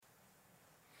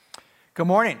Good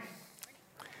morning.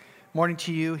 Morning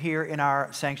to you here in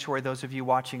our sanctuary, those of you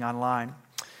watching online.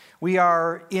 We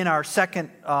are in our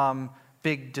second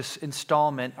big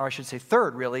installment, or I should say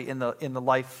third really, in the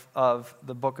life of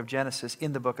the book of Genesis,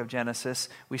 in the book of Genesis.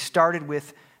 We started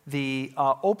with the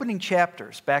opening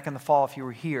chapters back in the fall, if you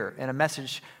were here, in a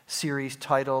message series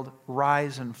titled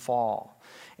Rise and Fall.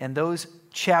 And those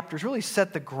chapters really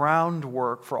set the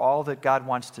groundwork for all that God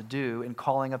wants to do in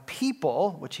calling a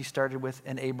people, which he started with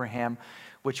in Abraham,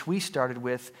 which we started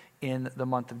with in the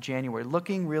month of January,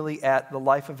 looking really at the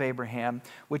life of Abraham,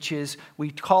 which is, we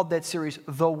called that series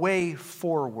The Way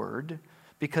Forward,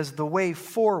 because the way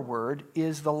forward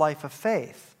is the life of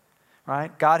faith,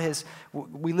 right?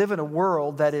 We live in a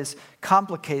world that is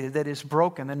complicated, that is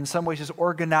broken, and in some ways is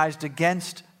organized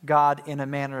against God in a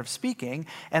manner of speaking.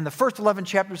 And the first 11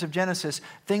 chapters of Genesis,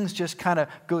 things just kind of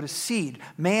go to seed.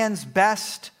 Man's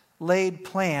best laid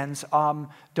plans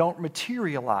don't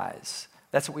materialize.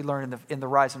 That's what we learned in the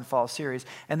Rise and Fall series.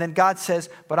 And then God says,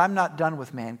 but I'm not done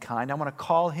with mankind. I want to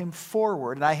call him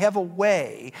forward. And I have a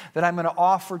way that I'm going to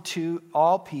offer to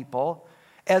all people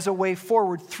as a way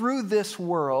forward through this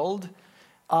world.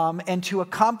 And to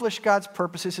accomplish God's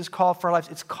purposes, his call for our lives.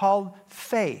 It's called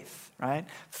faith. Right?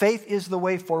 Faith is the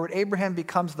way forward. Abraham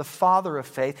becomes the father of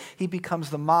faith. He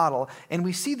becomes the model. And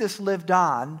we see this lived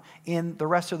on in the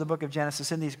rest of the book of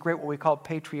Genesis in these great, what we call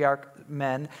patriarch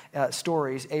men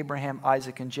stories, Abraham,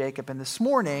 Isaac, and Jacob. And this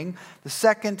morning, the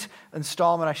second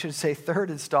installment, I should say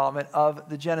third installment of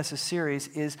the Genesis series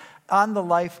is on the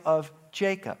life of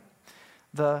Jacob,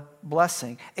 the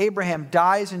blessing. Abraham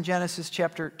dies in Genesis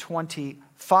chapter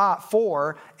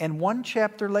 24, and one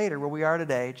chapter later, where we are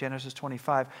today, Genesis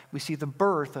 25, we see the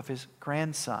birth of his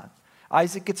grandson.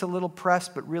 Isaac gets a little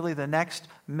pressed, but really the next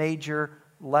major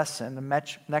lesson, the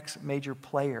next major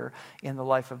player in the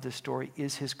life of this story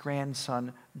is his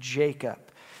grandson, Jacob.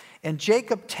 And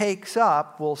Jacob takes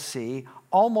up, we'll see,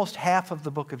 almost half of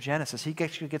the book of Genesis. He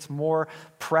actually gets more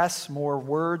press, more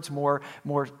words, more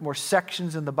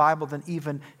sections in the Bible than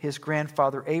even his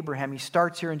grandfather Abraham. He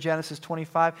starts here in Genesis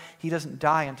 25. He doesn't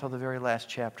die until the very last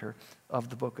chapter of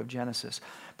the book of Genesis.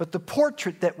 But the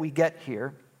portrait that we get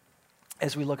here,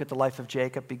 as we look at the life of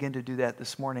Jacob, begin to do that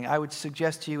this morning, I would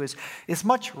suggest to you is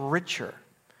much richer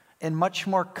and much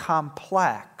more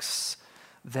complex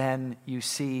than you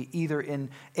see either in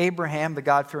Abraham, the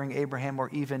God-fearing Abraham, or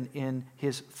even in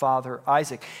his father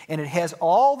Isaac. And it has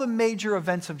all the major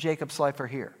events of Jacob's life are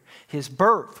here. His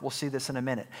birth, we'll see this in a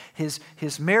minute. His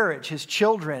marriage, his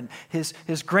children, his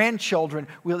grandchildren.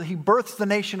 He births the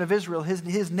nation of Israel.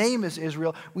 His name is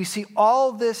Israel. We see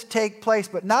all this take place,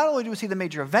 but not only do we see the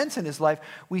major events in his life,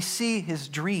 we see his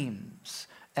dreams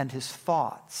and his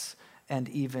thoughts and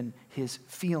even his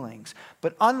feelings.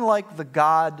 But unlike the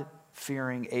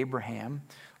God-fearing Abraham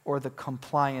or the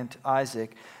compliant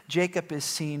Isaac, Jacob is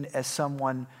seen as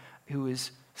someone who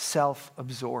is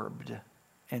self-absorbed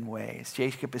in ways.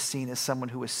 Jacob is seen as someone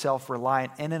who is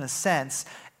self-reliant, and in a sense,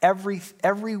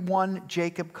 everyone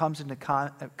Jacob comes into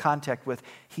contact with,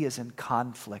 he is in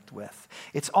conflict with.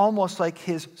 It's almost like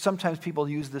sometimes people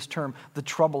use this term, the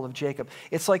trouble of Jacob.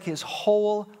 It's like his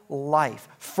whole life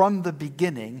from the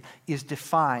beginning is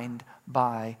defined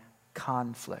by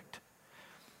conflict.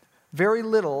 Very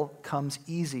little comes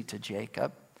easy to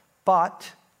Jacob,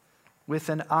 but with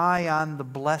an eye on the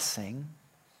blessing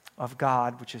of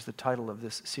God, which is the title of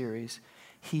this series,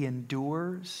 he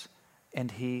endures and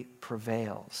he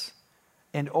prevails.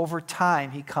 And over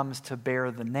time, he comes to bear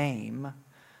the name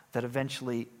that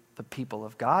eventually the people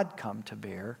of God come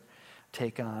to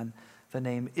take on the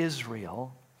name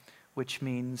Israel, which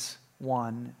means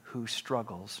one who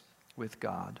struggles with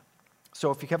God. So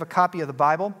if you have a copy of the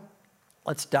Bible,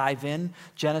 let's dive in.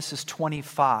 Genesis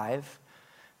 25.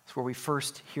 It's where we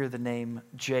first hear the name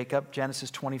Jacob. Genesis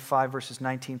 25, verses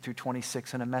 19 through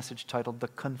 26, in a message titled The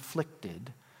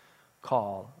Conflicted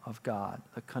Call of God.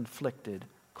 The Conflicted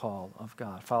Call of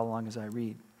God. Follow along as I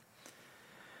read.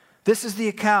 This is the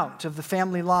account of the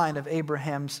family line of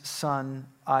Abraham's son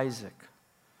Isaac.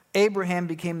 Abraham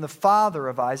became the father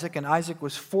of Isaac, and Isaac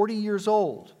was 40 years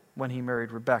old when he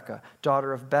married Rebekah,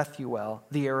 daughter of Bethuel,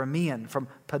 the Aramean, from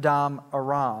Padam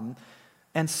Aram,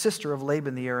 and sister of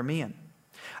Laban the Aramean.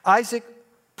 Isaac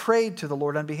prayed to the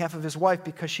Lord on behalf of his wife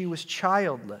because she was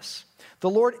childless. The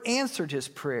Lord answered his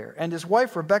prayer, and his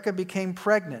wife Rebekah became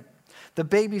pregnant. The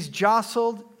babies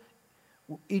jostled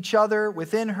each other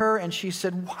within her, and she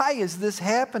said, "Why is this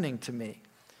happening to me?"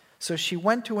 So she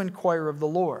went to inquire of the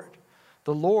Lord.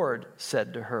 The Lord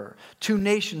said to her, "Two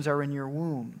nations are in your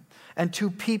womb, and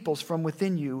two peoples from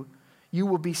within you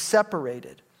will be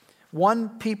separated.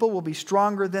 One people will be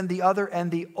stronger than the other,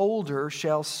 and the older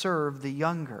shall serve the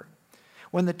younger."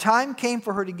 When the time came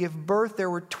for her to give birth, there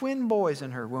were twin boys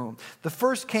in her womb. The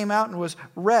first came out and was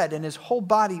red, and his whole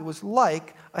body was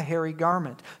like a hairy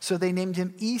garment. So they named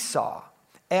him Esau.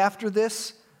 After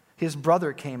this, his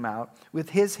brother came out,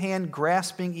 with his hand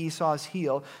grasping Esau's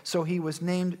heel, so he was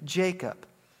named Jacob.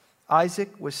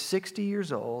 Isaac was 60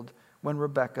 years old when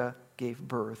Rebekah gave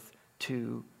birth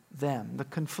to them. The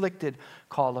conflicted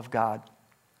call of God.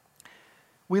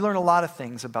 We learn a lot of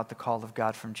things about the call of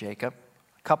God from Jacob.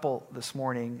 A couple this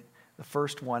morning. The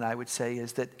first one I would say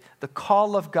is that the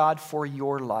call of God for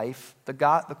your life, the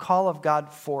call of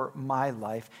God for my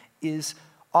life, is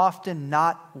often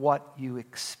not what you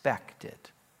expected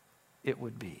it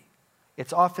would be.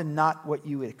 It's often not what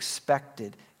you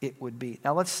expected it would be.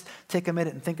 Now let's take a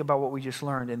minute and think about what we just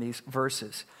learned in these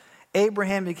verses.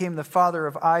 Abraham became the father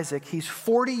of Isaac. He's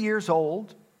 40 years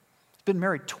old. He's been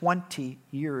married 20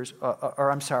 years.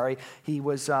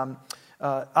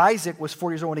 Isaac was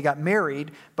 40 years old when he got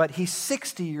married, but he's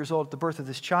 60 years old at the birth of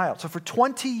this child. So for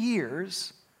 20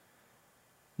 years,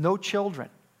 no children.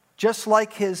 Just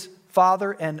like his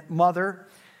father and mother,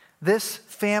 this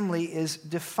family is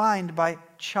defined by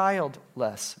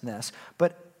childlessness.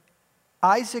 But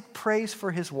Isaac prays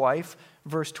for his wife,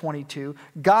 verse 22.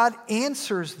 God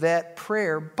answers that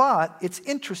prayer, but it's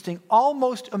interesting,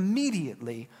 almost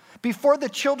immediately, before the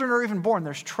children are even born,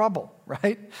 there's trouble,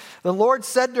 right? The Lord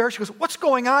said to her, she goes, what's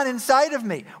going on inside of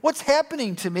me? What's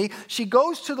happening to me? She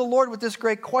goes to the Lord with this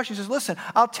great question. She says, listen,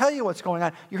 I'll tell you what's going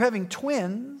on. You're having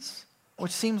twins,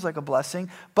 which seems like a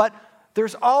blessing, but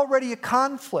there's already a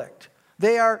conflict.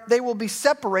 They will be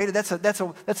separated.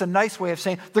 That's a nice way of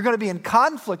saying they're going to be in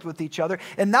conflict with each other.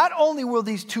 And not only will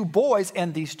these two boys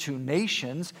and these two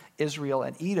nations, Israel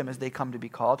and Edom as they come to be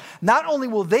called, not only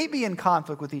will they be in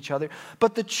conflict with each other,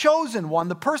 but the chosen one,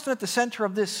 the person at the center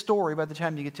of this story by the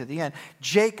time you get to the end,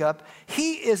 Jacob,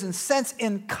 he is in a sense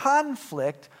in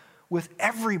conflict with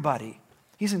everybody.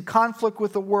 He's in conflict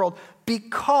with the world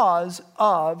because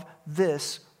of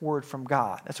this word from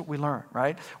God. That's what we learn,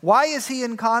 right? Why is he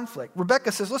in conflict?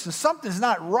 Rebekah says, listen, something's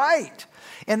not right.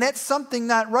 And that something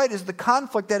not right is the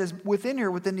conflict that is within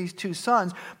her, within these two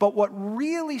sons. But what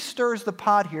really stirs the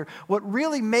pot here, what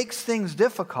really makes things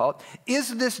difficult,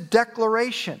 is this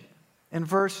declaration in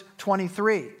verse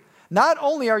 23. Not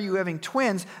only are you having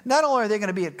twins, not only are they going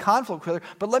to be at conflict with each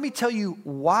other, but let me tell you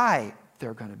why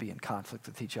they're going to be in conflict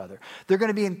with each other. They're going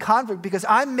to be in conflict because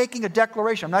I'm making a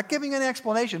declaration. I'm not giving an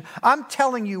explanation. I'm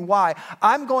telling you why.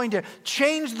 I'm going to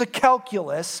change the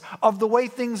calculus of the way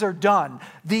things are done.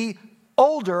 The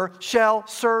older shall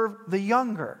serve the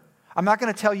younger. I'm not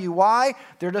going to tell you why.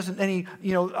 There doesn't any,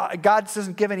 God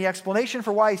doesn't give any explanation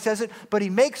for why he says it, but he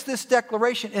makes this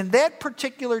declaration, and that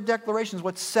particular declaration is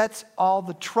what sets all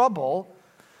the trouble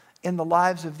in the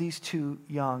lives of these two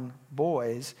young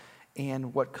boys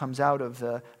and what comes out of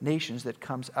the nations that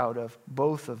comes out of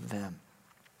both of them.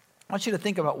 I want you to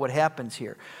think about what happens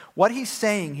here. What he's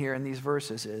saying here in these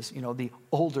verses is, the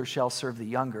older shall serve the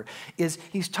younger, is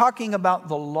he's talking about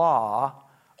the law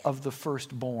of the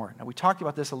firstborn. Now, we talked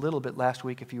about this a little bit last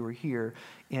week if you were here,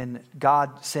 in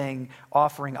God saying,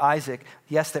 offering Isaac.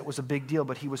 Yes, that was a big deal,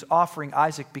 but he was offering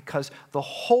Isaac because the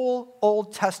whole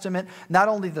Old Testament, not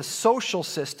only the social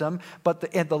system, but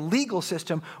the legal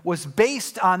system, was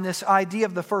based on this idea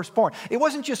of the firstborn. It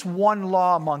wasn't just one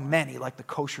law among many, like the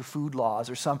kosher food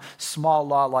laws or some small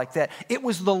law like that. It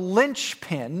was the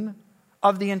linchpin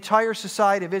of the entire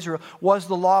society of Israel, was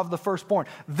the law of the firstborn.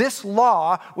 This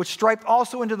law, which striped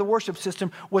also into the worship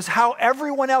system, was how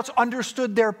everyone else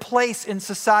understood their place in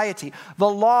society. The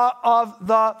law of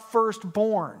the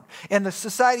firstborn. And the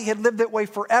society had lived that way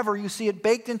forever. You see it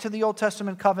baked into the Old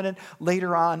Testament covenant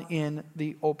later on in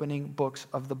the opening books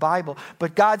of the Bible.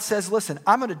 But God says, listen,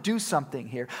 I'm going to do something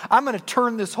here. I'm going to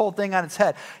turn this whole thing on its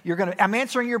head. I'm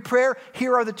answering your prayer.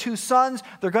 Here are the two sons.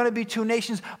 They're going to be two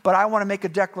nations, but I want to make a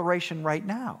declaration right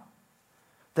now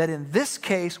that in this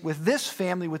case, with this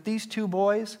family, with these two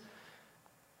boys,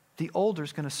 the older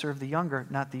is going to serve the younger,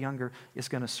 not the younger is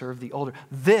going to serve the older.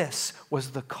 This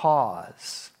was the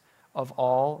cause of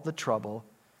all the trouble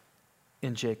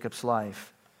in Jacob's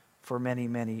life for many,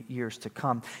 many years to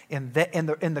come. And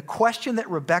the question that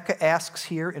Rebekah asks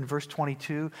here in verse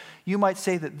 22, you might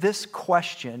say that this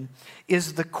question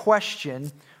is the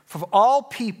question for all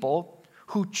people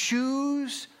who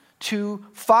choose to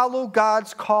follow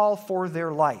God's call for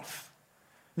their life.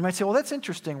 You might say, well, that's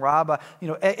interesting, Rob.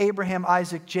 Abraham,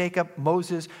 Isaac, Jacob,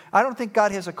 Moses. I don't think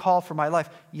God has a call for my life.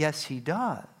 Yes, he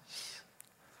does.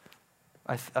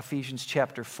 Ephesians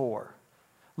chapter 4.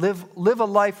 Live a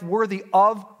life worthy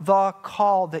of the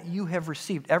call that you have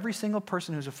received. Every single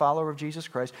person who's a follower of Jesus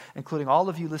Christ, including all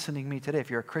of you listening to me today, if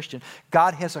you're a Christian,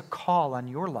 God has a call on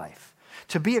your life.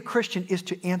 To be a Christian is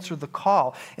to answer the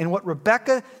call. And what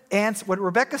Rebecca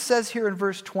says here in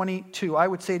verse 22, I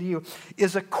would say to you,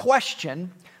 is a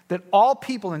question that all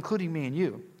people, including me and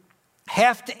you,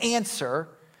 have to answer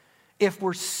if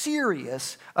we're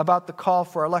serious about the call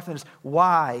for our life. And that is,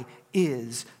 why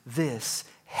is this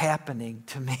happening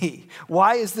to me?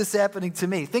 Why is this happening to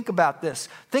me? Think about this.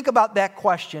 Think about that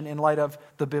question in light of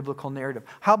the biblical narrative.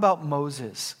 How about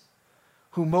Moses?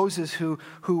 Who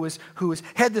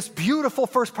had this beautiful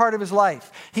first part of his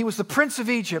life. He was the prince of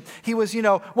Egypt. He was,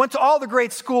 went to all the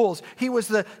great schools. He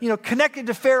was connected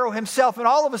to Pharaoh himself. And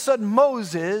all of a sudden,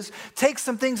 Moses takes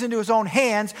some things into his own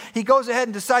hands. He goes ahead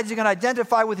and decides he's going to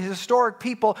identify with his historic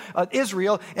people,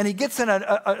 Israel, and he gets in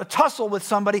a tussle with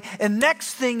somebody. And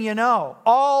next thing you know,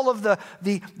 all of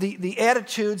the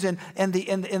attitudes and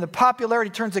the popularity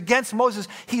turns against Moses.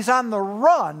 He's on the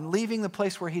run, leaving the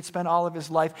place where he'd spent all of his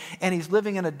life, and he's living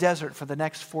in a desert for the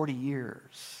next 40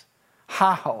 years.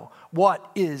 How? Why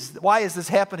is this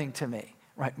happening to me?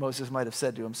 Right? Moses might have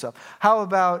said to himself. How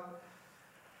about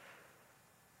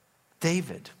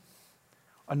David,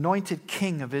 anointed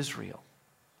king of Israel,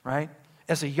 right?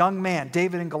 As a young man,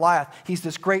 David and Goliath, he's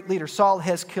this great leader. Saul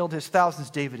has killed his thousands,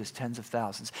 David his tens of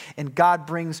thousands. And God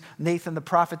brings Nathan the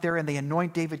prophet there, and they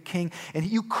anoint David king. And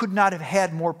you could not have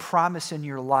had more promise in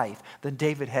your life than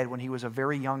David had when he was a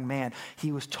very young man.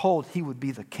 He was told he would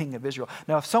be the king of Israel.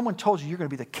 Now, if someone told you you're going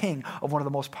to be the king of one of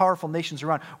the most powerful nations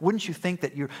around, wouldn't you think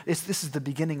that this is the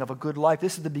beginning of a good life?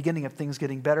 This is the beginning of things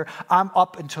getting better. I'm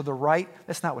up and to the right.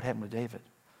 That's not what happened with David.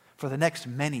 For the next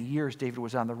many years, David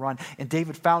was on the run. And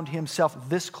David found himself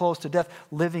this close to death,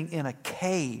 living in a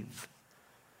cave.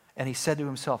 And he said to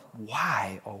himself,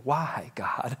 why, oh why,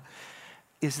 God,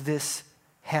 is this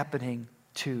happening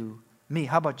to me?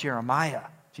 How about Jeremiah?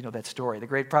 Do you know that story? The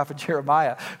great prophet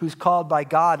Jeremiah, who's called by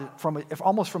God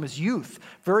almost from his youth,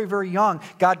 very, very young.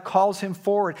 God calls him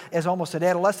forward as almost an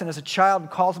adolescent, as a child,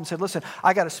 and calls him and said, listen,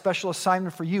 I got a special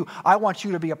assignment for you. I want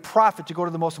you to be a prophet, to go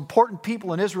to the most important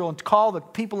people in Israel and to call the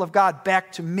people of God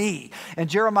back to me. And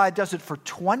Jeremiah does it for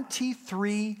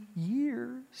 23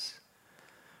 years,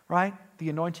 right? The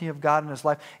anointing of God in his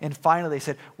life. And finally they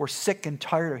said, we're sick and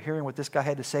tired of hearing what this guy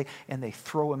had to say, and they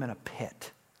throw him in a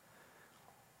pit.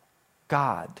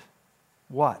 God,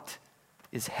 what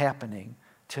is happening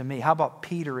to me? How about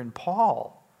Peter and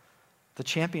Paul, the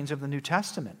champions of the New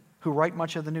Testament, who write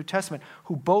much of the New Testament,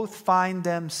 who both find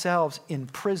themselves in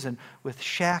prison with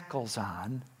shackles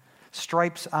on,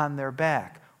 stripes on their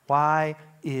back? Why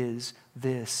is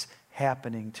this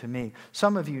happening to me?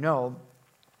 Some of you know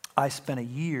I spent a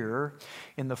year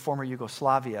in the former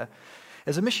Yugoslavia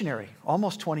as a missionary,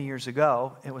 almost 20 years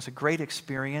ago. It was a great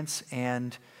experience,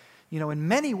 and in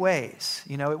many ways,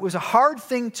 it was a hard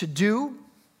thing to do,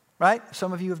 right?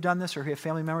 Some of you have done this, or you have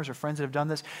family members or friends that have done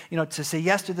this, to say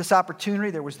yes to this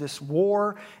opportunity. There was this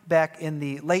war back in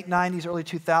the late 90s, early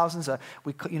 2000s,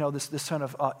 this kind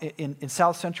of in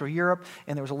South Central Europe,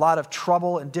 and there was a lot of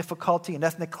trouble and difficulty and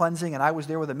ethnic cleansing, and I was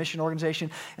there with a mission organization,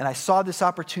 and I saw this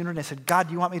opportunity, and I said, God,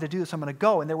 do you want me to do this? I'm going to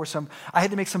go. And I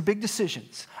had to make some big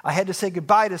decisions. I had to say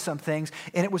goodbye to some things,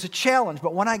 and it was a challenge.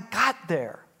 But when I got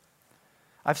there,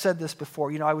 I've said this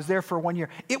before, I was there for 1 year.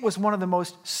 It was one of the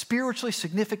most spiritually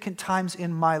significant times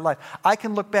in my life. I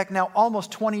can look back now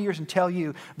almost 20 years and tell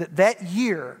you that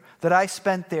year that I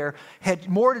spent there had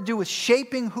more to do with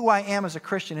shaping who I am as a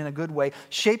Christian in a good way,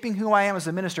 shaping who I am as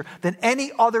a minister, than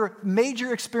any other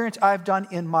major experience I've done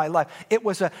in my life. It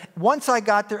was once I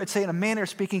got there, I'd say in a manner of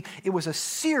speaking, it was a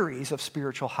series of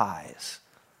spiritual highs,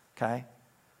 okay?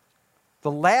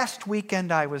 The last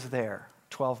weekend I was there,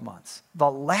 12 months. The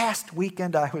last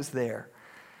weekend I was there,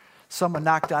 someone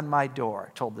knocked on my door.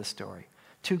 I told this story.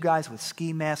 2 guys with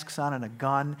ski masks on and a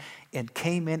gun, and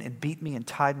came in and beat me and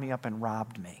tied me up and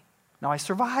robbed me. Now, I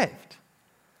survived.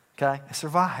 Okay? I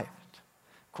survived,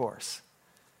 of course.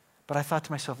 But I thought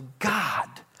to myself, God,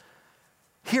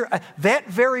 here, that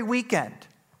very weekend,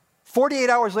 48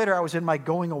 hours later, I was in my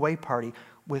going away party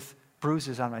with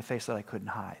bruises on my face that I couldn't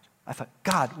hide. I thought,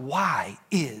 God, why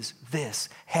is this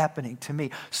happening to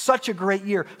me? Such a great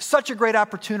year, such a great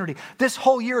opportunity. This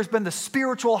whole year has been the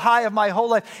spiritual high of my whole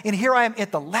life, and here I am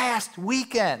at the last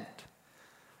weekend.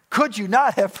 Could you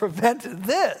not have prevented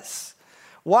this?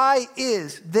 Why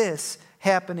is this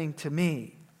happening to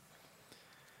me?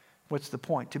 What's the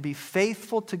point? To be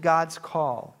faithful to God's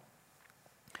call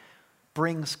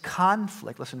brings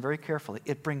conflict. Listen very carefully.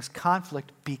 It brings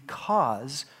conflict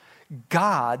because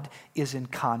God is in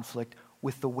conflict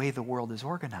with the way the world is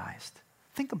organized.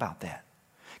 Think about that.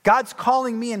 God's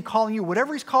calling me and calling you,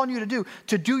 whatever he's calling you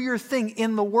to do your thing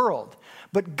in the world.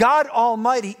 But God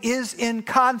Almighty is in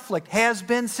conflict, has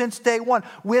been since day one,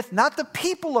 with not the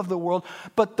people of the world,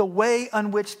 but the way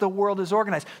on which the world is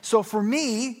organized. So for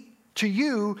me, to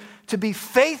you, to be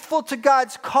faithful to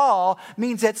God's call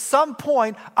means at some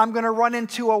point I'm going to run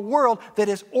into a world that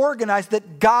is organized,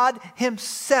 that God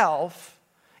himself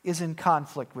is in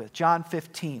conflict with. John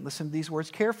 15, listen to these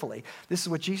words carefully. This is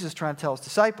what Jesus is trying to tell his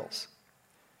disciples.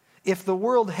 If the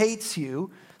world hates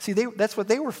you, see, that's what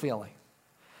they were feeling.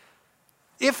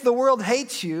 If the world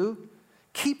hates you,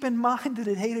 keep in mind that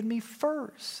it hated me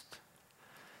first.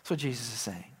 That's what Jesus is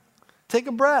saying. Take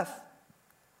a breath.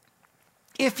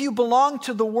 If you belong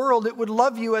to the world, it would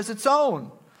love you as its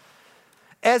own.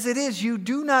 As it is, you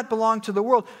do not belong to the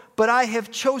world, but I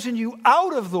have chosen you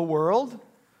out of the world.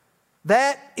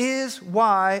 That is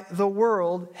why the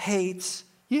world hates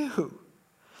you.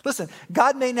 Listen,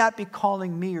 God may not be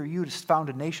calling me or you to found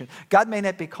a nation. God may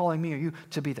not be calling me or you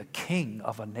to be the king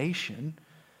of a nation.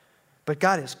 But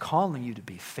God is calling you to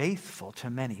be faithful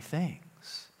to many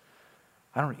things.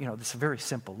 This is a very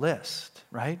simple list,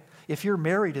 right? If you're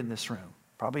married in this room,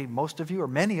 probably most of you or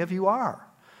many of you are.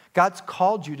 God's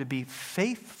called you to be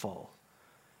faithful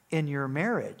in your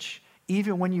marriage,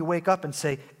 even when you wake up and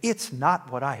say, it's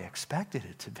not what I expected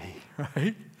it to be,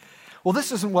 right? Well,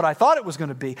 this isn't what I thought it was going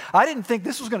to be. I didn't think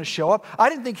this was going to show up. I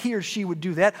didn't think he or she would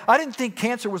do that. I didn't think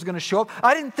cancer was going to show up.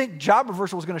 I didn't think job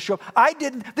reversal was going to show up.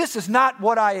 This is not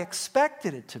what I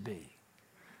expected it to be.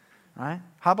 Right?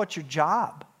 How about your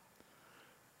job?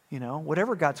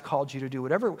 Whatever God's called you to do,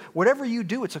 whatever you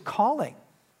do, it's a calling.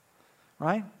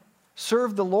 Right?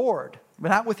 Serve the Lord, but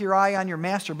not with your eye on your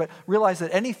master, but realize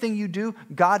that anything you do,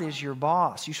 God is your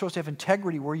boss. You're supposed to have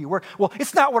integrity where you work. Well,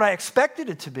 it's not what I expected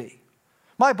it to be.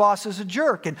 My boss is a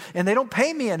jerk, and they don't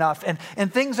pay me enough,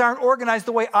 and things aren't organized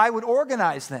the way I would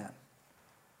organize them.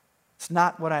 It's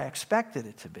not what I expected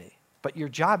it to be. But your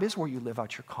job is where you live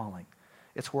out your calling.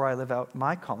 It's where I live out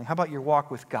my calling. How about your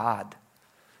walk with God?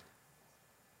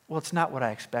 Well, it's not what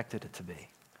I expected it to be.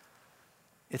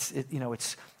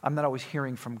 I'm not always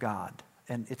hearing from God,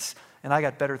 and I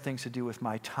got better things to do with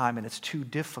my time, and it's too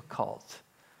difficult.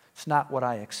 It's not what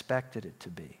I expected it to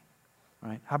be.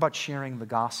 Right? How about sharing the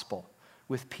gospel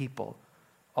with people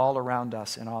all around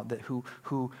us and all that who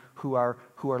are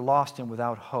lost and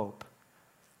without hope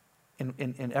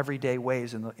in everyday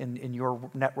ways in your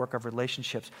network of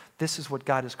relationships? This is what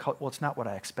God has called. Well, it's not what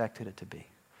I expected it to be.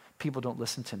 People don't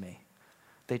listen to me.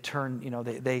 They turn.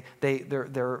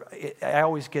 I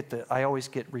always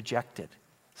get rejected.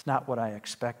 It's not what I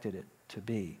expected it to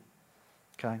be.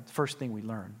 Okay, the first thing we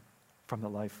learn from the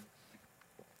life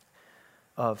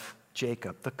of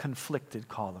Jacob, the conflicted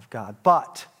call of God.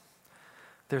 But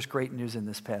there's great news in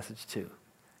this passage too.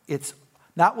 It's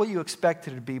not what you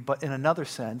expected it to be, but in another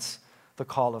sense, the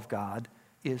call of God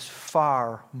is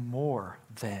far more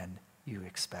than you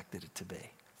expected it to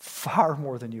be. Far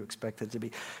more than you expected it to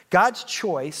be. God's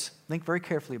choice, think very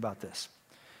carefully about this,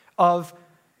 of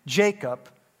Jacob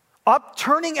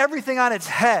upturning everything on its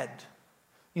head,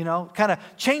 kind of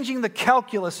changing the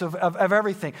calculus of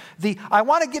everything. I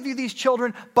want to give you these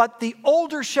children, but the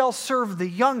older shall serve the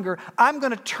younger. I'm going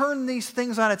to turn these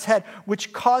things on its head,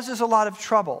 which causes a lot of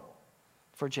trouble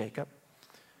for Jacob.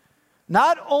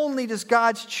 Not only does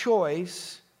God's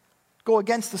choice go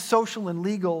against the social and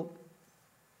legal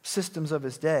systems of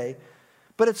his day,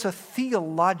 but it's a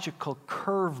theological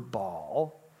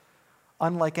curveball,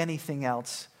 unlike anything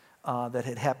else that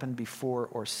had happened before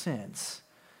or since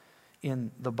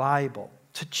in the Bible.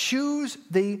 To choose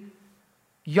the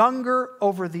younger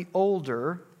over the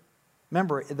older,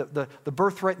 remember, the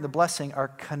birthright and the blessing are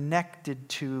connected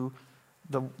to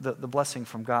the blessing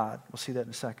from God. We'll see that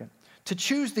in a second. To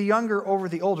choose the younger over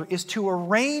the older is to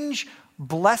arrange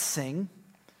blessing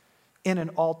in an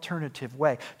alternative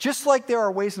way. Just like there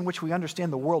are ways in which we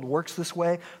understand the world works this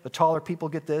way. The taller people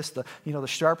get this, the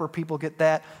sharper people get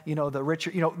that, the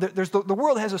richer, the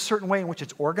world has a certain way in which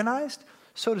it's organized.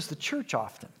 So does the church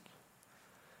often,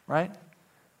 right?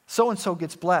 So-and-so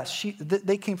gets blessed.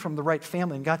 They came from the right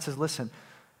family, and God says, listen,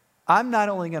 I'm not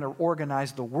only going to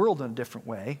organize the world in a different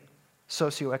way,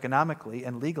 socioeconomically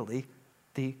and legally,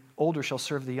 the older shall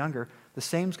serve the younger. The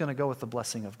same's going to go with the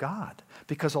blessing of God.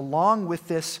 Because along with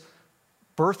this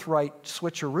birthright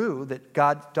switcheroo that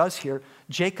God does here,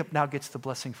 Jacob now gets the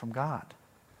blessing from God.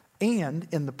 And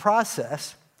in the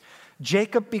process,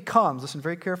 Jacob becomes, listen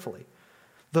very carefully,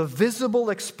 the visible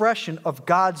expression of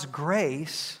God's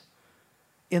grace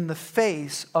in the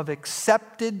face of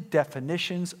accepted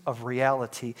definitions of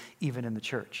reality, even in the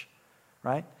church,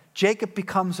 right? Jacob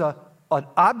becomes an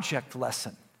object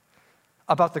lesson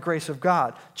about the grace of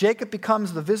God. Jacob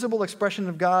becomes the visible expression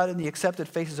of God in the accepted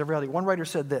faces of reality. One writer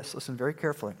said this, listen very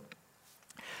carefully.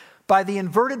 By the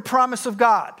inverted promise of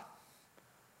God,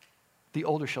 the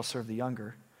older shall serve the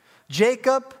younger.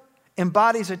 Jacob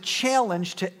embodies a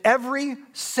challenge to every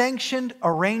sanctioned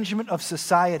arrangement of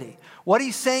society. What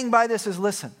he's saying by this is,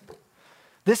 listen,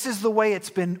 this is the way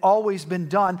it's always been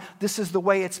done. This is the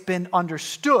way it's been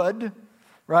understood,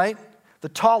 right? The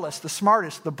tallest, the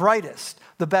smartest, the brightest,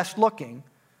 the best looking.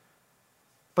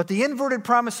 But the inverted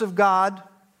promise of God,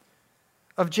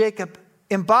 of Jacob,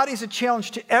 embodies a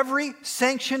challenge to every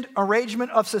sanctioned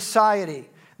arrangement of society.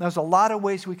 And there's a lot of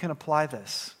ways we can apply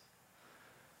this,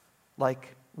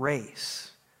 like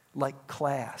race, like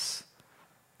class,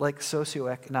 like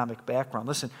socioeconomic background.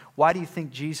 Listen, why do you think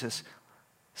Jesus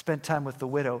spent time with the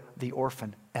widow, the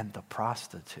orphan, and the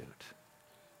prostitute?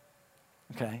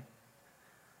 Okay?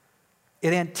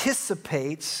 It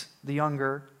anticipates the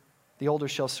older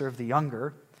shall serve the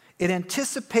younger. It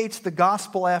anticipates the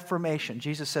gospel affirmation.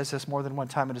 Jesus says this more than one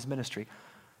time in his ministry.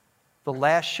 The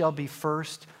last shall be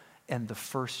first, and the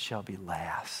first shall be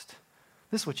last.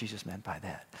 This is what Jesus meant by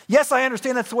that. Yes, I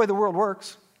understand that's the way the world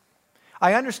works.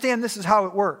 I understand this is how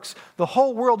it works. The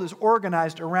whole world is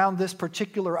organized around this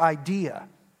particular idea,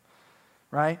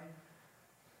 right?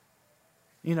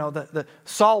 You know,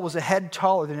 Saul was a head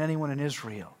taller than anyone in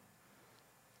Israel.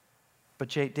 But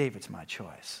David's my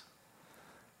choice.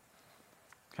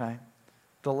 Okay?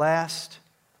 The last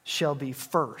shall be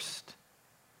first,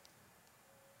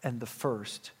 and the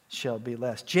first shall be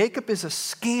last. Jacob is a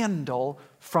scandal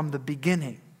from the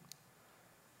beginning,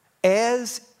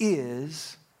 as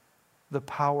is the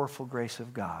powerful grace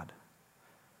of God.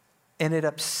 And it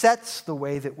upsets the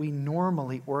way that we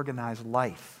normally organize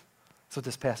life. That's what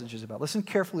this passage is about. Listen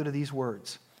carefully to these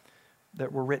words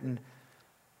that were written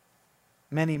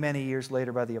many, many years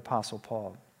later by the Apostle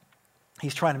Paul.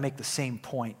 He's trying to make the same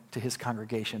point to his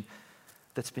congregation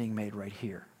that's being made right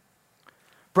here.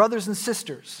 Brothers and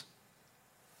sisters,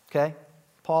 okay?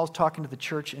 Paul's talking to the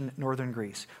church in northern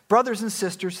Greece. Brothers and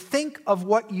sisters, think of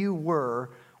what you were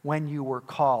when you were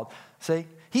called. See,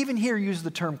 he even here uses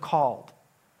the term called.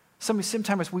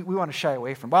 Sometimes we want to shy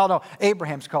away from, well, no,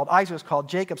 Abraham's called, Isaac's called,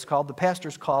 Jacob's called, the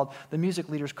pastor's called, the music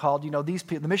leader's called, these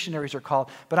people, the missionaries are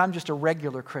called, but I'm just a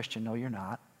regular Christian. No, you're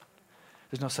not.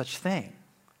 There's no such thing.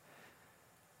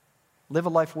 Live a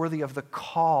life worthy of the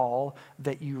call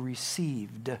that you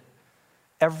received.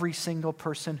 Every single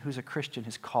person who's a Christian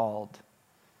is called.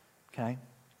 Okay?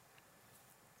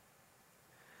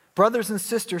 Brothers and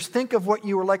sisters, think of what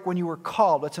you were like when you were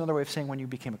called. That's another way of saying when you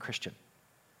became a Christian.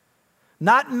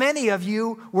 Not many of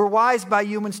you were wise by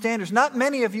human standards. Not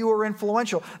many of you were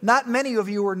influential. Not many of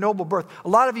you were noble birth. A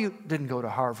lot of you didn't go to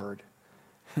Harvard.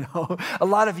 A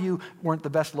lot of you weren't the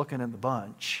best looking in the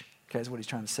bunch. Okay, is what he's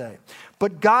trying to say.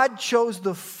 But God chose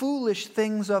the foolish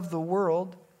things of the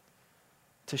world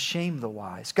to shame the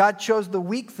wise. God chose the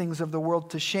weak things of the world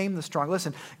to shame the strong.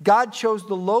 Listen, God chose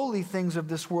the lowly things of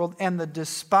this world and the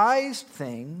despised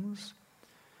things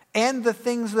and the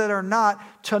things that are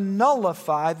not to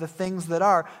nullify the things that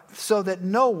are, so that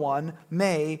no one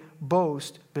may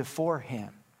boast before him.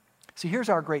 See, here's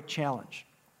our great challenge.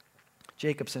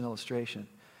 Jacob's an illustration.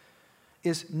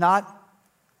 Is not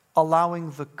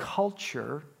allowing the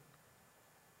culture,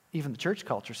 even the church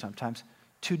culture sometimes,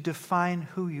 to define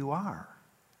who you are.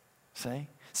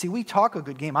 See, we talk a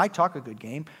good game. I talk a good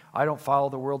game. I don't follow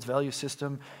the world's value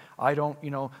system. I don't,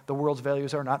 the world's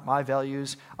values are not my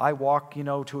values. I walk,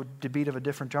 to the beat of a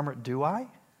different drummer. Do I?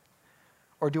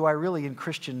 Or do I really, in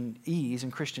Christian ease,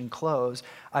 in Christian clothes,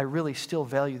 I really still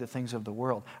value the things of the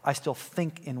world? I still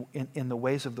think in the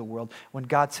ways of the world. When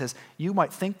God says, you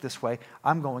might think this way,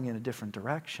 I'm going in a different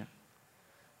direction.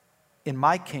 In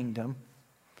my kingdom,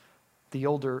 the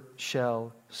older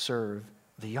shall serve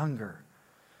the younger.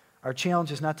 Our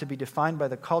challenge is not to be defined by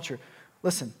the culture.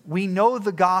 Listen, we know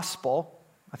the gospel.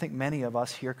 I think many of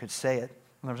us here could say it.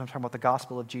 I'm talking about the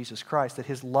gospel of Jesus Christ, that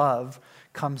his love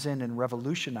comes in and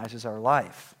revolutionizes our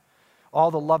life. All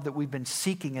the love that we've been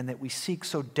seeking and that we seek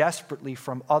so desperately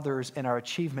from others in our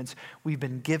achievements, we've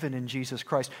been given in Jesus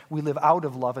Christ. We live out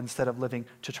of love instead of living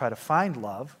to try to find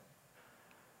love.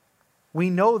 We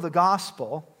know the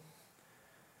gospel,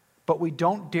 but we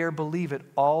don't dare believe it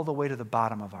all the way to the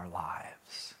bottom of our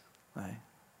lives. Right?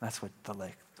 That's what the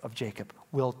lake of Jacob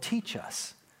will teach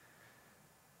us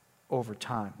over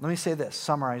time. Let me say this,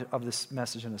 summary of this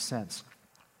message in a sense.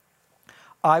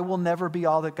 I will never be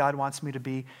all that God wants me to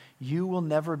be. You will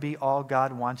never be all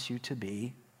God wants you to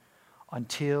be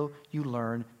until you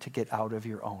learn to get out of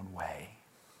your own way.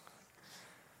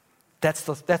 That's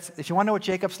if you want to know what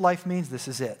Jacob's life means, this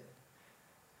is it.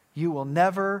 You will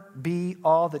never be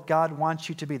all that God wants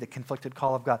you to be, the conflicted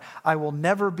call of God. I will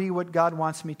never be what God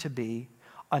wants me to be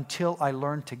until I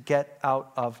learn to get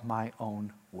out of my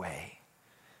own way.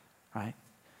 Right?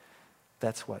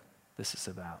 That's what this is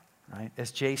about. Right?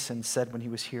 As Jason said when he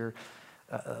was here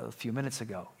a few minutes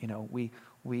ago,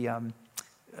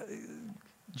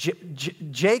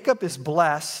 Jacob is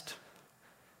blessed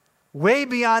way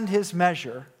beyond his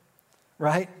measure,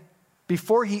 right?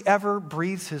 Before he ever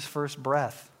breathes his first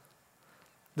breath.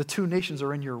 The two nations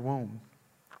are in your womb.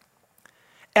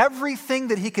 Everything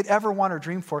that he could ever want or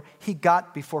dream for, he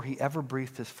got before he ever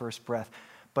breathed his first breath,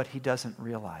 but he doesn't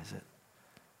realize it.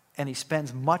 And he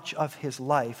spends much of his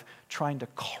life trying to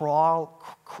claw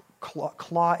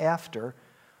after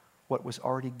what was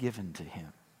already given to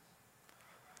him.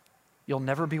 You'll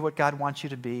never be what God wants you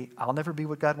to be. I'll never be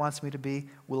what God wants me to be.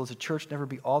 We'll as a church never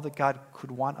be all that God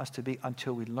could want us to be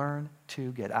until we learn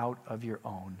to get out of your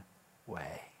own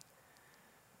way.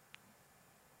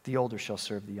 The older shall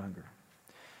serve the younger.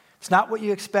 It's not what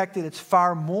you expected. It's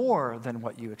far more than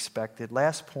what you expected.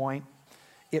 Last point,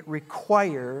 it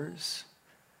requires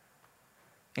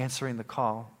answering the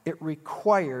call. It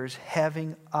requires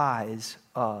having eyes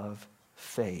of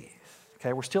faith.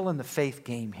 Okay, we're still in the faith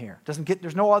game here.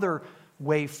 There's no other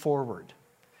way forward.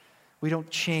 We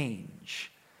don't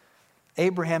change.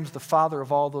 Abraham's the father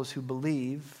of all those who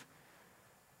believe.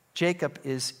 Jacob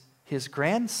is his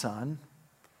grandson.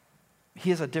 He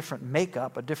has a different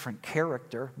makeup, a different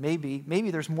character. Maybe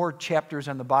there's more chapters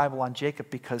in the Bible on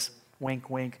Jacob because, wink,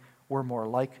 wink, we're more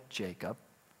like Jacob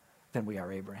than we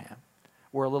are Abraham.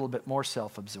 We're a little bit more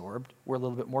self-absorbed. We're a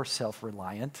little bit more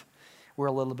self-reliant. We're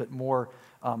a little bit more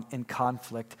in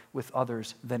conflict with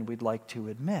others than we'd like to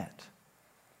admit.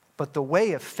 But the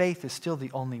way of faith is still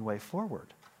the only way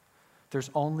forward.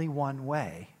 There's only one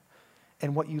way.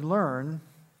 And what you learn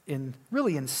in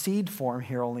seed form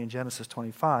here only in Genesis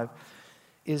 25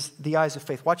 is the eyes of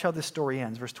faith. Watch how this story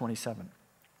ends, verse 27.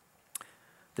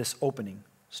 This opening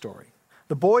story.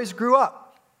 The boys grew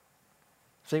up.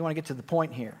 So you want to get to the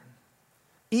point here.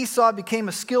 Esau became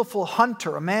a skillful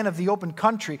hunter, a man of the open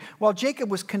country, while Jacob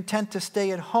was content to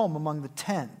stay at home among the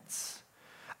tents.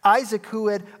 Isaac, who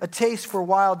had a taste for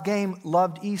wild game,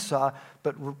 loved Esau,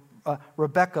 but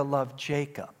Rebekah loved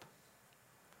Jacob.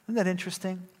 Isn't that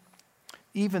interesting?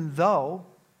 Even though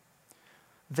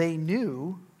they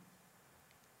knew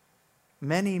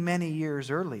many, many years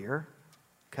earlier,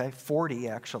 40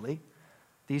 actually,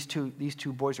 these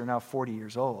two boys are now 40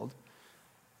 years old,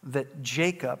 that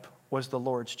Jacob was the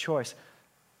Lord's choice.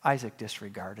 Isaac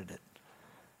disregarded it.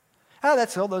 That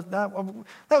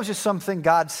was just something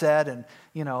God said, and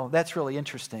that's really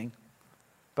interesting.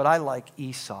 But I like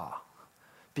Esau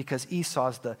because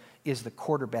Esau is the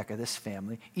quarterback of this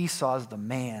family. Esau's the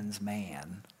man's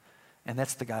man, and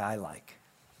that's the guy I like,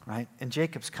 right? And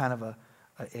Jacob's kind of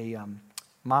a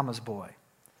mama's boy.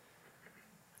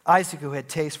 Isaac, who had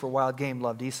taste for wild game,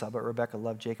 loved Esau, but Rebekah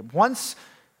loved Jacob. Once,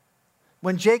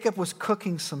 when Jacob was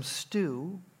cooking some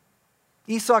stew,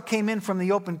 Esau came in from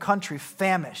the open country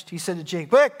famished. He said to Jacob,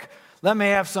 "Quick, let me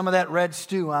have some of that red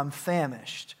stew. I'm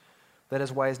famished." That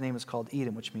is why his name is called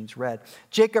Edom, which means red.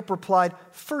 Jacob replied,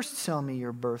 "First sell me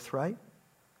your birthright."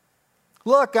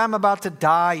 "Look, I'm about to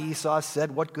die," Esau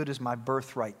said. "What good is my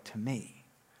birthright to me?"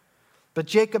 But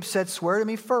Jacob said, "Swear to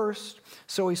me first."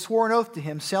 So he swore an oath to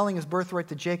him, selling his birthright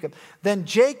to Jacob. Then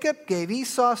Jacob gave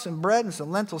Esau some bread and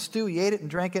some lentil stew. He ate it and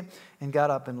drank it and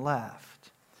got up and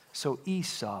left. So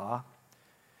Esau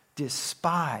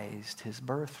despised his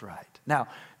birthright. Now,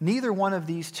 neither one of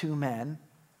these two men,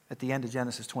 at the end of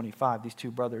Genesis 25, these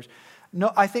two brothers,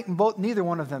 I think neither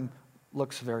one of them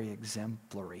looks very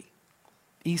exemplary.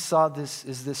 Esau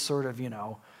is this sort of,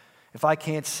 if I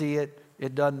can't see it,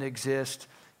 it doesn't exist.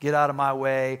 Get out of my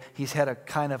way. He's had a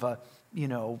kind of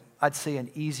I'd say an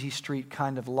easy street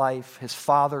kind of life. His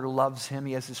father loves him.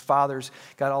 His father's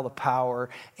got all the power,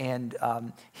 and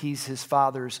he's his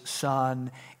father's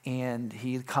son, and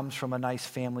he comes from a nice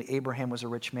family. Abraham was a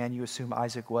rich man. You assume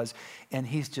Isaac was. And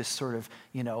he's just sort of,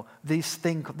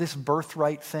 this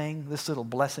birthright thing, this little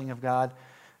blessing of God,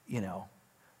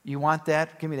 you want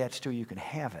that? Give me that stew, you can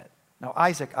have it. Now,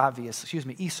 Esau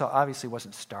obviously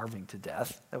wasn't starving to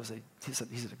death. He's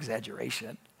an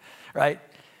exaggeration, right?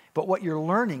 But what you're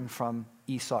learning from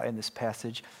Esau in this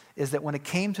passage is that when it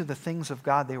came to the things of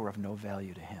God, they were of no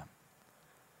value to him,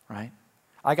 right?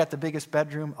 I got the biggest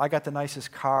bedroom. I got the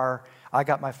nicest car. I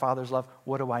got my father's love.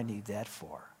 What do I need that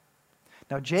for?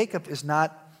 Now, Jacob is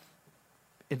not,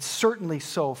 and certainly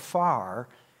so far,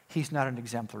 he's not an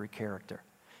exemplary character.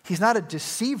 He's not a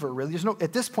deceiver, really.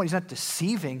 At this point, he's not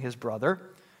deceiving his brother.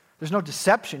 There's no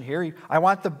deception here. I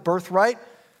want the birthright.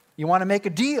 You want to make a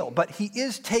deal, but he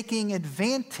is taking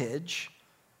advantage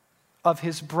of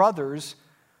his brother's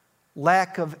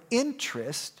lack of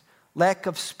interest, lack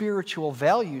of spiritual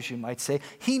values, you might say.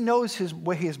 He knows his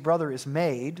way his brother is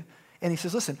made, and he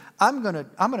says, listen, I'm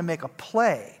gonna make a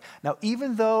play. Now,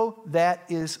 even though that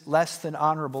is less than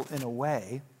honorable in a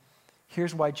way,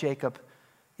 here's why Jacob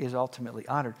is ultimately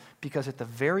honored. Because at the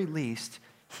very least,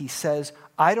 he says,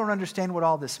 I don't understand what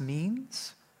all this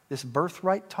means, this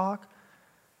birthright talk,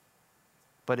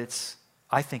 but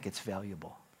I think it's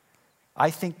valuable. I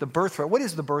think the birthright, what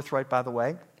is the birthright, by the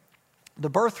way? The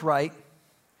birthright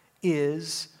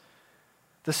is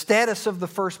the status of the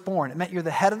firstborn. It meant you're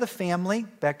the head of the family,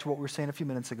 back to what we were saying a few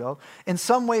minutes ago. In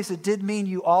some ways, it did mean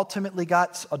you ultimately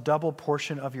got a double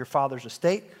portion of your father's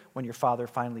estate when your father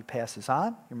finally passes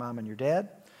on, your mom and your dad.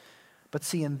 But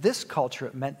see, in this culture,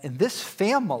 it meant, in this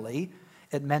family,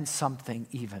 it meant something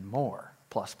even more,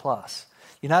 plus, plus.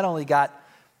 You not only got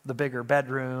the bigger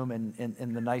bedroom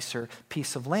and the nicer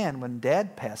piece of land when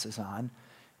dad passes on,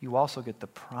 you also get the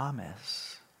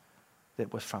promise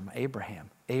that was from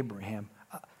Abraham.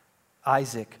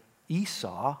 Isaac,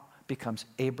 Esau becomes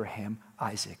Abraham,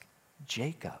 Isaac,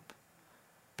 Jacob.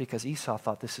 Because Esau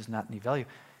thought this is not any value.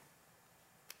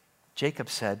 Jacob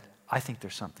said, I think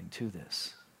there's something to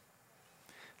this.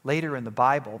 Later in the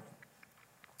Bible,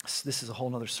 this is a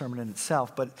whole other sermon in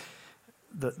itself, but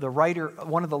the writer,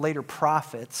 one of the later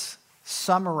prophets,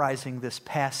 summarizing this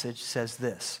passage, says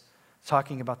this,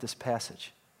 talking about this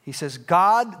passage. He says,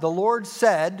 God, the Lord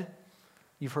said,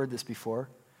 you've heard this before,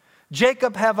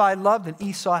 Jacob have I loved and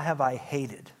Esau have I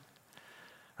hated.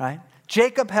 Right?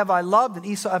 Jacob have I loved and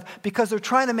Esau have, because they're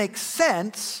trying to make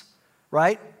sense,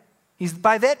 right?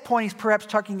 By that point, he's perhaps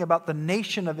talking about the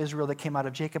nation of Israel that came out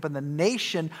of Jacob and the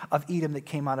nation of Edom that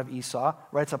came out of Esau,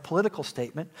 right? It's a political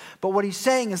statement. But what he's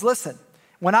saying is, listen,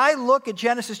 when I look at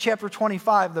Genesis chapter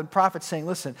 25, the prophet's saying,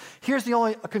 listen, here's the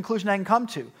only conclusion I can come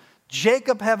to.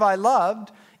 Jacob have I loved,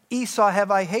 Esau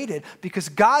have I hated. Because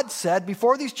God said,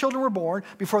 before these children were born,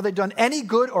 before they'd done any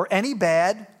good or any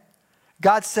bad,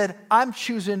 God said, I'm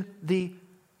choosing the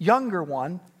younger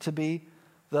one to be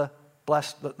the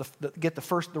blessed, get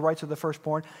the rights of the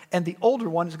firstborn, and the older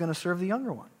one is going to serve the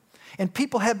younger one. And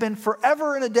people have been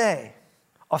forever and a day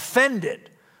offended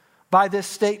by this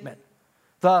statement.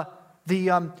 God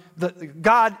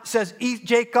says,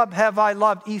 Jacob have I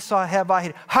loved, Esau have I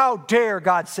hated. How dare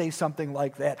God say something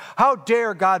like that? How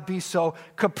dare God be so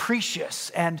capricious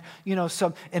and,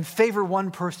 and favor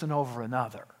one person over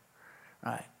another?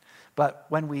 Right? But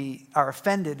when we are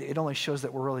offended, it only shows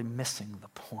that we're really missing the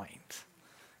point.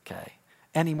 Okay?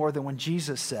 Any more than when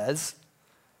Jesus says,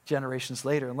 generations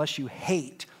later, unless you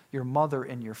hate your mother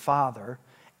and your father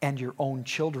and your own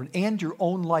children and your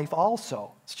own life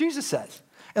also. As Jesus says.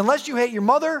 Unless you hate your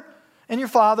mother and your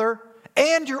father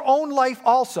and your own life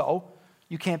also,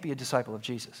 you can't be a disciple of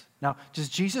Jesus. Now, is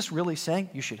Jesus really saying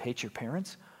you should hate your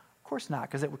parents? Of course not,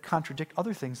 because that would contradict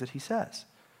other things that he says.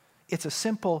 It's a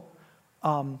simple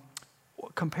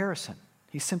comparison.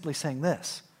 He's simply saying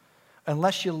this.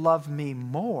 Unless you love me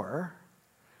more,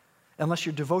 unless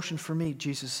your devotion for me,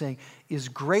 Jesus is saying, is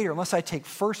greater, unless I take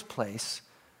first place,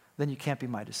 then you can't be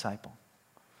my disciple.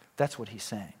 That's what he's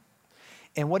saying.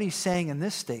 And what he's saying in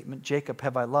this statement, Jacob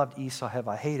have I loved, Esau have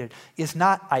I hated, is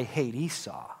not I hate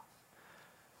Esau.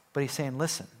 But he's saying,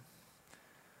 listen,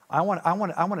 I want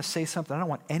to say something. I don't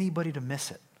want anybody to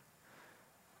miss it.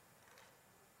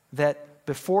 That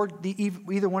before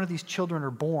either one of these children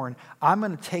are born, I'm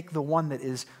going to take the one that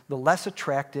is the less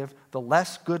attractive, the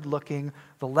less good looking,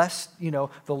 the less,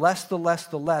 the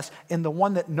less, and the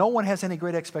one that no one has any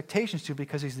great expectations to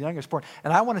because he's the youngest born.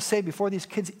 And I want to say before these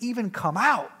kids even come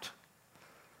out,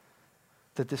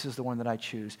 that this is the one that I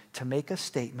choose to make a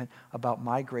statement about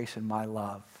my grace and my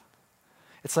love.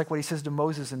 It's like what he says to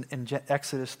Moses in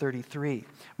Exodus 33.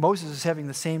 Moses is having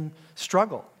the same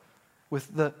struggle with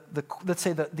let's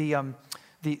say the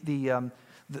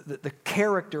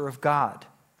character of God,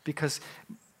 because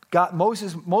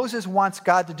Moses wants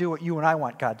God to do what you and I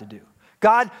want God to do.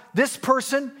 God, this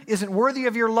person isn't worthy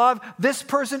of your love. This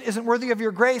person isn't worthy of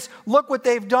your grace. Look what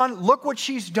they've done. Look what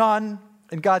she's done.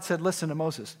 And God said, listen to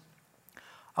Moses.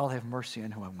 I'll have mercy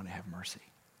on who I want to have mercy.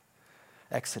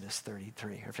 Exodus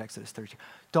 33 or Exodus 32.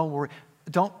 Don't worry.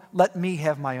 Don't let me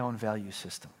have my own value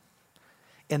system.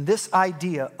 And this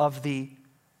idea of the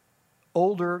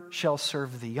older shall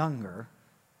serve the younger,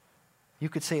 you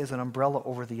could say is an umbrella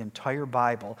over the entire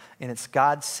Bible. And it's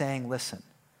God saying, listen,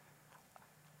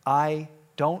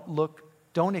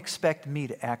 don't expect me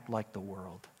to act like the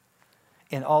world.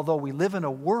 And although we live in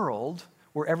a world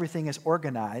where everything is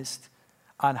organized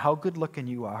on how good looking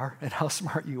you are and how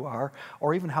smart you are,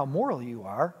 or even how moral you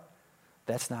are,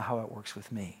 That's not how it works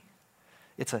with me.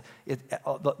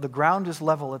 The ground is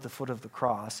level at the foot of the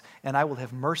cross, and I will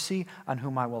have mercy on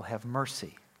whom I will have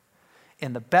mercy.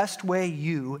 And the best way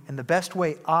you and the best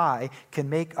way I can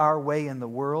make our way in the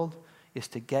world is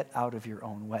to get out of your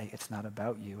own way. It's not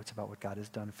about you. It's about what God has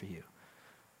done for you.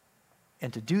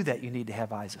 And to do that, you need to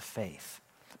have eyes of faith.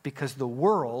 Because the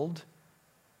world,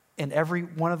 in every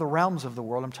one of the realms of the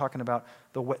world, I'm talking about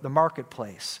the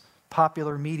marketplace,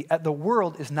 popular media, the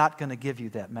world is not going to give you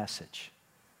that message.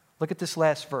 Look at this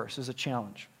last verse as a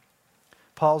challenge.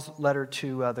 Paul's letter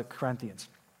to the Corinthians.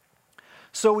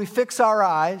 So we fix our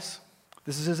eyes.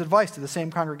 This is his advice to the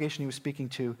same congregation he was speaking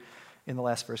to in the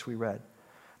last verse we read.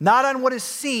 Not on what is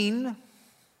seen,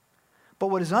 but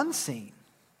what is unseen.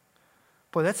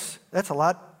 Boy, that's a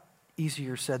lot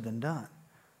easier said than done.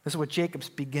 This is what Jacob's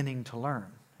beginning to learn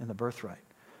in the birthright.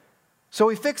 So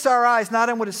we fix our eyes not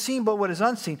on what is seen, but what is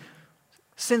unseen,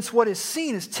 since what is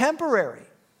seen is temporary.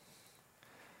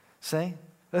 See?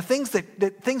 The things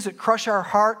that crush our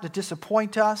heart, that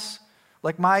disappoint us,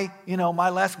 like my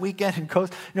last weekend in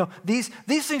Coast, these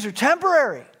things are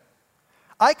temporary.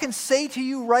 I can say to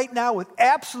you right now with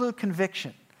absolute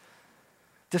conviction,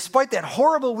 despite that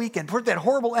horrible weekend, that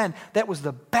horrible end, that was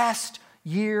the best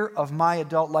year of my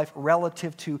adult life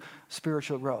relative to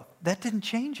spiritual growth. That didn't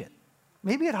change it.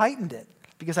 Maybe it heightened it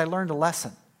because I learned a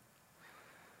lesson.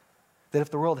 That if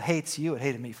the world hates you, it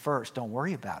hated me first. Don't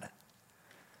worry about it.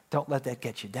 Don't let that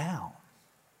get you down.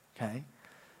 Okay?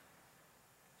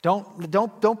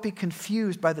 Don't be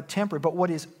confused by the temporary, but what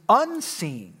is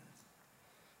unseen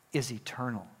is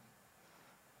eternal.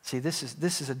 See, this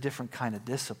is a different kind of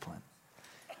discipline.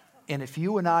 And if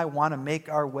you and I want to make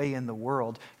our way in the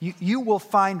world, you will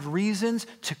find reasons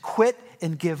to quit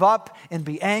and give up and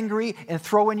be angry and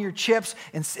throw in your chips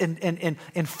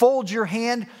and fold your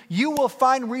hand. You will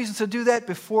find reasons to do that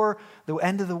before the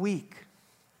end of the week,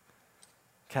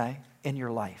 okay, in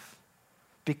your life.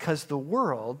 Because the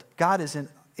world, God is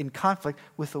in conflict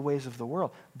with the ways of the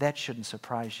world. That shouldn't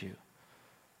surprise you.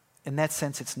 In that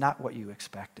sense, it's not what you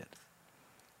expected,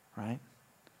 right?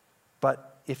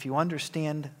 But if you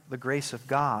understand the grace of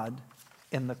God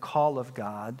and the call of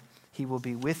God, He will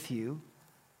be with you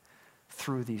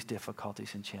through these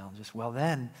difficulties and challenges. Well,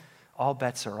 then, all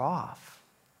bets are off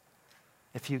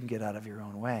if you can get out of your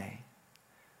own way.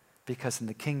 Because in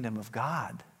the kingdom of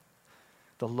God,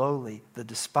 the lowly, the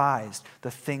despised,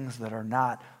 the things that are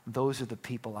not, those are the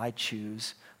people I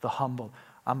choose, the humble.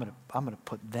 I'm going to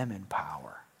put them in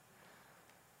power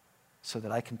so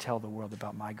that I can tell the world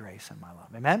about my grace and my love.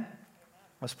 Amen?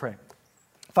 Let's pray.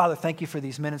 Father, thank you for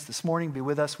these minutes this morning. Be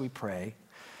with us, we pray.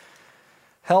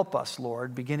 Help us,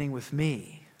 Lord, beginning with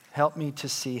me. Help me to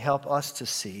see, help us to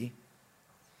see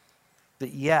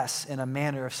that yes, in a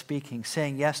manner of speaking,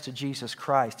 saying yes to Jesus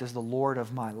Christ as the Lord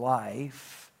of my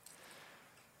life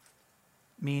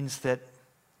means that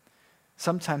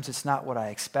sometimes it's not what I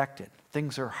expected.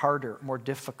 Things are harder, more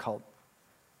difficult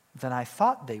than I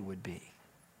thought they would be.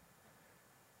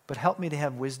 But help me to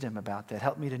have wisdom about that.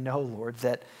 Help me to know, Lord,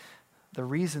 that the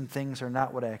reason things are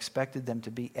not what I expected them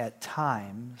to be at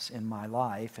times in my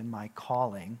life, in my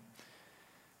calling,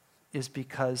 is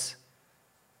because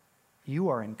you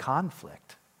are in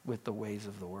conflict with the ways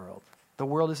of the world. The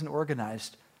world isn't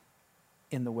organized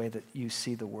in the way that you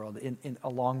see the world,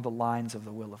 along the lines of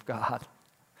the will of God.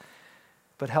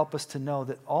 But help us to know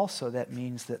that also that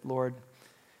means that, Lord,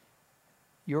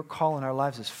 your call in our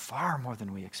lives is far more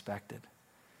than we expected.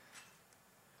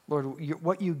 Lord,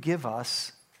 what you give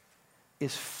us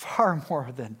is far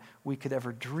more than we could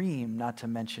ever dream, not to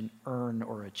mention earn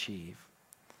or achieve.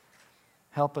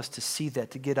 Help us to see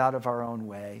that, to get out of our own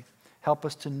way. Help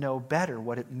us to know better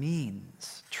what it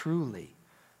means, truly,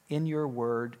 in your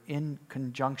word, in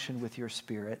conjunction with your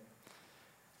Spirit,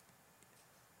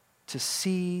 to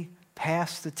see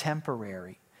past the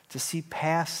temporary, to see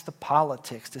past the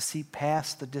politics, to see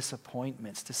past the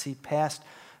disappointments, to see past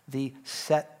the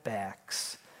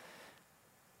setbacks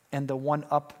and the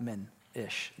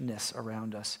one-upman-ishness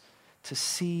around us, to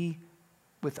see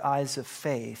with eyes of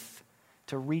faith,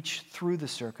 to reach through the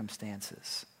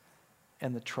circumstances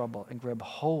and the trouble and grab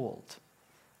hold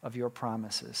of your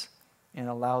promises and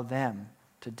allow them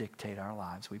to dictate our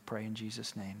lives. We pray in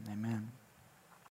Jesus' name. Amen.